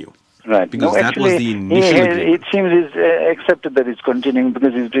continue. Right. Because that was the initial agreement. It seems he's accepted that it's continuing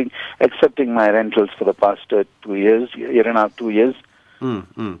because he's accepting my rentals for the past 2 years, year and a half, 2 years.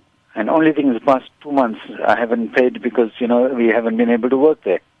 And only thing is the past 2 months I haven't paid because, we haven't been able to work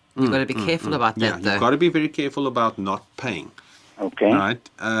there. You've got to be careful about that, though. You've got to be very careful about not paying. Okay. Right.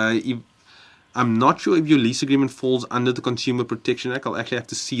 I'm not sure if your lease agreement falls under the Consumer Protection Act. I'll actually have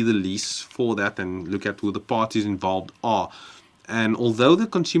to see the lease for that and look at who the parties involved are. And although the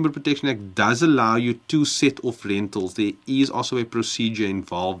Consumer Protection Act does allow you to set off rentals, there is also a procedure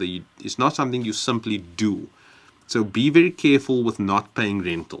involved. It's not something you simply do. So be very careful with not paying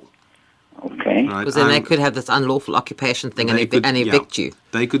rental. Okay. Right? Because then they could have this unlawful occupation thing and evict you.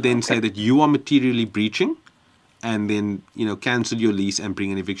 They could then say that you are materially breaching, and then, cancel your lease and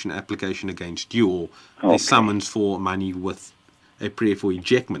bring an eviction application against you, or a summons for money with a prayer for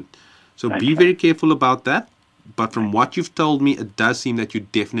ejectment. So be very careful about that. But from what you've told me, it does seem that you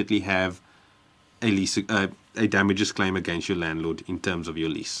definitely have a damages claim against your landlord in terms of your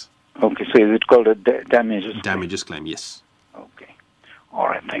lease. Okay, so is it called a damages claim? Damages claim, yes. Okay. All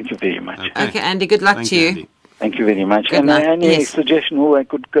right, thank you very much. Okay, Andy, good luck to you. Andy. Thank you very much. Good And night. any suggestion who I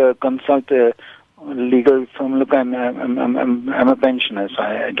could consult legal firm? Look, I'm a pensioner, so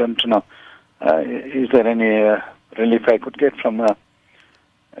I don't know. Is there any relief I could get from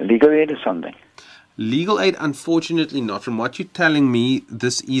legal aid or something? Legal aid, unfortunately not. From what you're telling me,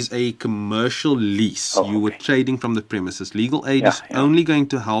 this is a commercial lease. You were trading from the premises. Legal aid is only going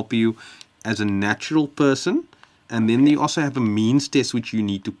to help you as a natural person, and then you also have a means test which you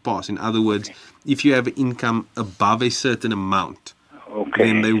need to pass. In other words, if you have an income above a certain amount,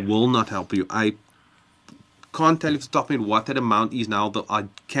 then they will not help you. I can't tell you off the top of my head what that amount is now, though I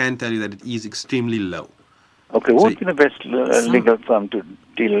can tell you that it is extremely low. Okay, what would be the best legal firm to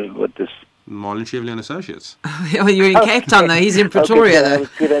deal with this? Marlon Chevalier and Associates. Well, you're in Cape Town though. He's in Pretoria though.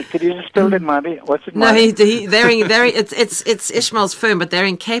 Could you just spell it, Marty? What's it? No, Marty? it's Ishmael's firm, but they're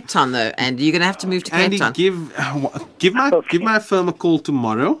in Cape Town though, and you're gonna have to move to Cape Andy, Town. give my firm a call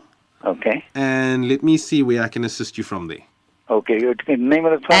tomorrow, Okay. and let me see where I can assist you from there. Okay. Your name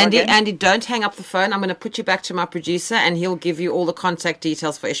of the firm again? Andy, don't hang up the phone. I'm going to put you back to my producer, and he'll give you all the contact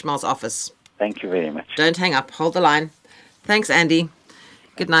details for Ishmael's office. Thank you very much. Don't hang up. Hold the line. Thanks, Andy.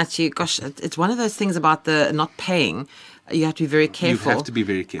 Good night to you. Gosh, it's one of those things about the not paying. You have to be very careful. You have to be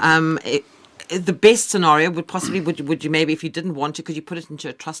very careful. The best scenario would possibly, would you maybe, if you didn't want to, could you put it into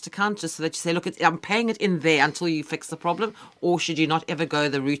a trust account just so that you say, look, I'm paying it in there until you fix the problem? Or should you not ever go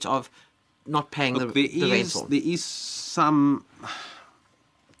the route of not paying the rental? There is some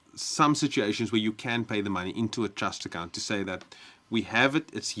situations where you can pay the money into a trust account to say that we have it,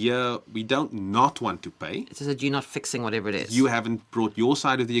 it's here, we don't not want to pay. It says that you're not fixing whatever it is. You haven't brought your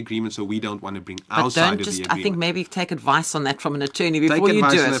side of the agreement, so we don't want to bring our side of the agreement. I think maybe take advice on that from an attorney before Take you do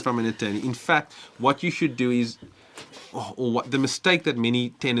advice on it. that from an attorney. In fact, what you should do is, or what the mistake that many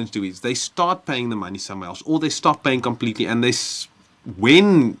tenants do is, they start paying the money somewhere else, or they stop paying completely, and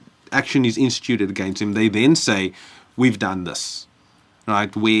when action is instituted against them, they then say, we've done this,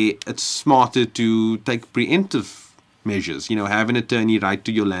 right? Where it's smarter to take preemptive measures, have an attorney write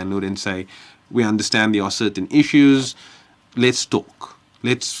to your landlord and say, we understand there are certain issues, let's talk,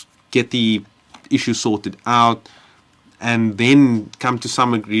 let's get the issue sorted out, and then come to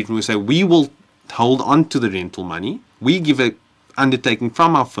some agreement where we say, we will hold on to the rental money, we give an undertaking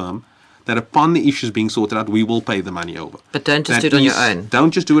from our firm that upon the issues being sorted out, we will pay the money over. But don't just do it on your own. Don't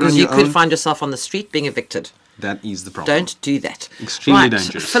just do it on your own. Because you could find yourself on the street being evicted. That is the problem. Don't do that. Extremely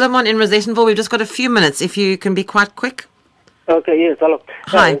dangerous. Philemon in Rosettenville, we've just got a few minutes. If you can be quite quick. Okay, yes, hello.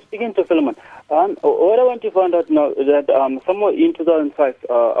 Hi. Speaking to Philemon, what I want to find out now is that somewhere in 2005,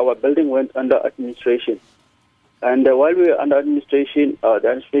 our building went under administration. And while we were under administration, the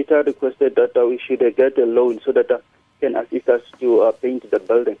administrator requested that we should get a loan so that he can assist us to paint the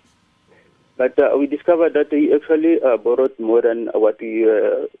building. But we discovered that he actually borrowed more than what we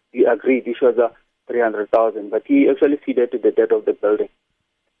agreed, which was 300,000. But he actually ceded to the debt of the building.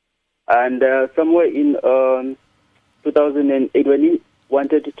 And somewhere in 2008, when he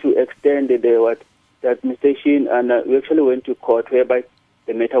wanted to extend the administration, and we actually went to court, whereby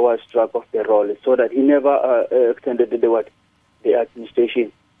the matter was struck off the roll, so that he never extended the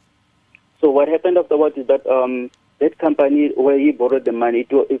administration. So what happened afterwards is that that company where he borrowed the money,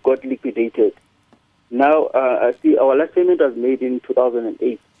 it got liquidated. Now, I see our last payment was made in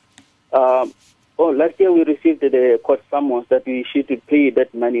 2008. Last year we received the court summons that we should pay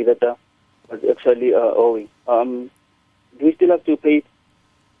that money that was actually owing. Do we still have to pay it?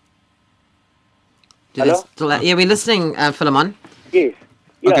 Hello? Yeah, we're listening, Philemon. Yes.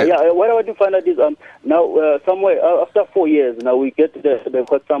 Yeah, Okay. yeah. What I want to find out is now somewhere after 4 years now we get the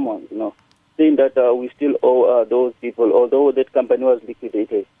court summons, saying that we still owe those people, although that company was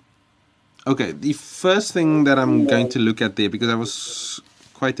liquidated. Okay, the first thing that I'm going to look at there, because that was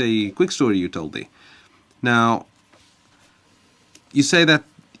quite a quick story you told there. Now, you say that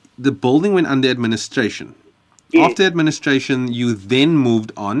the building went under administration. Yes. After administration, you then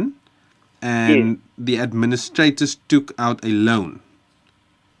moved on, and the administrators took out a loan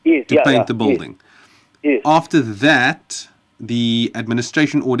to paint the building. Yes. After that, the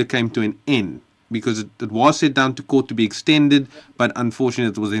administration order came to an end because it was sent down to court to be extended, but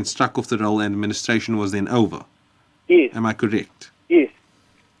unfortunately it was then struck off the roll and administration was then over. Yes. Am I correct? Yes.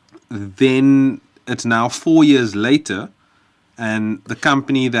 Then it's now 4 years later, and the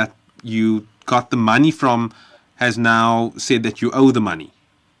company that you got the money from has now said that you owe the money.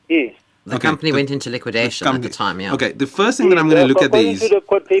 Yes. The company went into liquidation at the time, yeah. Okay, the first thing that I'm going to look at there is... According to the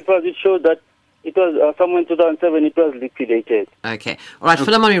court papers, it shows that it was somewhere in 2007, it was liquidated. Okay. All right,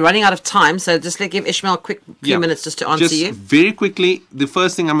 Philemon, we're running out of time, so just give Ishmael a quick few minutes just to answer you. Very quickly, the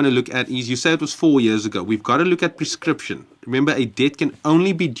first thing I'm going to look at is, you said it was 4 years ago. We've got to look at prescription. Remember, a debt can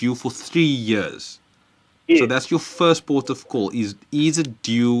only be due for 3 years. Yes. So that's your first port of call. Is it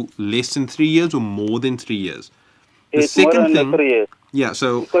due less than 3 years or more than 3 years? The It's more second than 3 years. Yeah,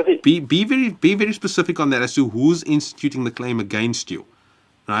 so be very specific on that as to who's instituting the claim against you,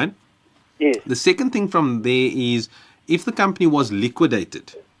 right? Yes. The second thing from there is, if the company was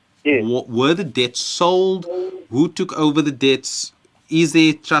liquidated, Yes. were the debts sold? Who took over the debts? Is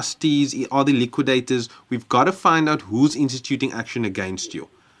there trustees? Are there liquidators? We've got to find out who's instituting action against you.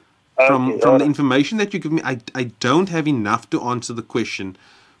 From the information that you give me, I don't have enough to answer the question,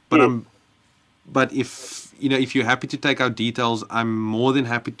 but Yes. But if you're happy to take our details, I'm more than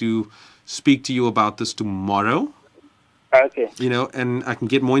happy to speak to you about this tomorrow. Okay. And I can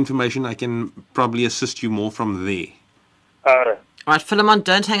get more information. I can probably assist you more from there. All right. All right, Philemon,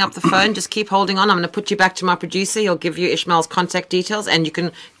 don't hang up the phone. Just keep holding on. I'm going to put you back to my producer. He'll give you Ishmael's contact details, and you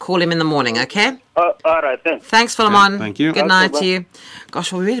can call him in the morning, okay? All right, thanks. Thanks, Philemon. Thank you. Good Okay, night bye. to you.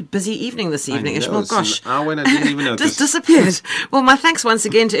 Gosh, well, we had a busy evening this evening, Ishmael. It's Gosh. an hour and I didn't even notice. Just disappeared. Well, my thanks once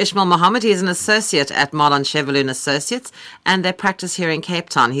again to Ishmael Mohammed. He is an associate at Marlon Chevalier Associates, and they practice here in Cape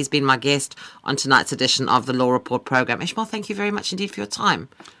Town. He's been my guest on tonight's edition of the Law Report program. Ishmael, thank you very much indeed for your time.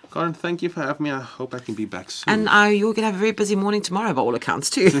 Karen, thank you for having me. I hope I can be back soon. And you're going to have a very busy morning tomorrow, by all accounts,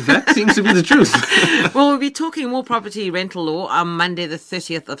 too. That seems to be the truth. Well, we'll be talking more property rental law on Monday, the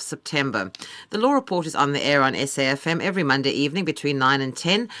 30th of September. The Law Report is on the air on SAFM every Monday evening between 9 and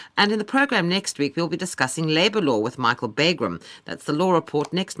 10. And in the program next week, we'll be discussing labour law with Michael Bagram. That's the Law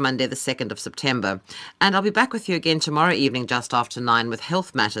Report next Monday, the 2nd of September. And I'll be back with you again tomorrow evening just after 9 with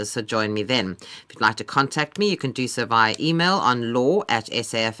health matters, so join me then. If you'd like to contact me, you can do so via email on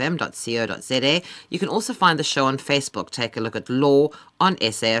law@safm.co.za. You can also find the show on Facebook. Take a look at Law on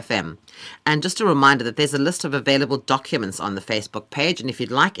SAFM. And just a reminder that there's a list of available documents on the Facebook page, and if you'd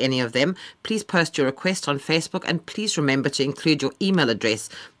like any of them, please post your request on Facebook, and please remember to include your email address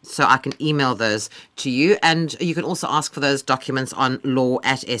so I can email those to you. And you can also ask for those documents on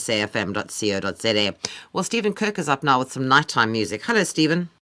law@safm.co.za. Well, Stephen Kirk is up now with some nighttime music. Hello, Stephen.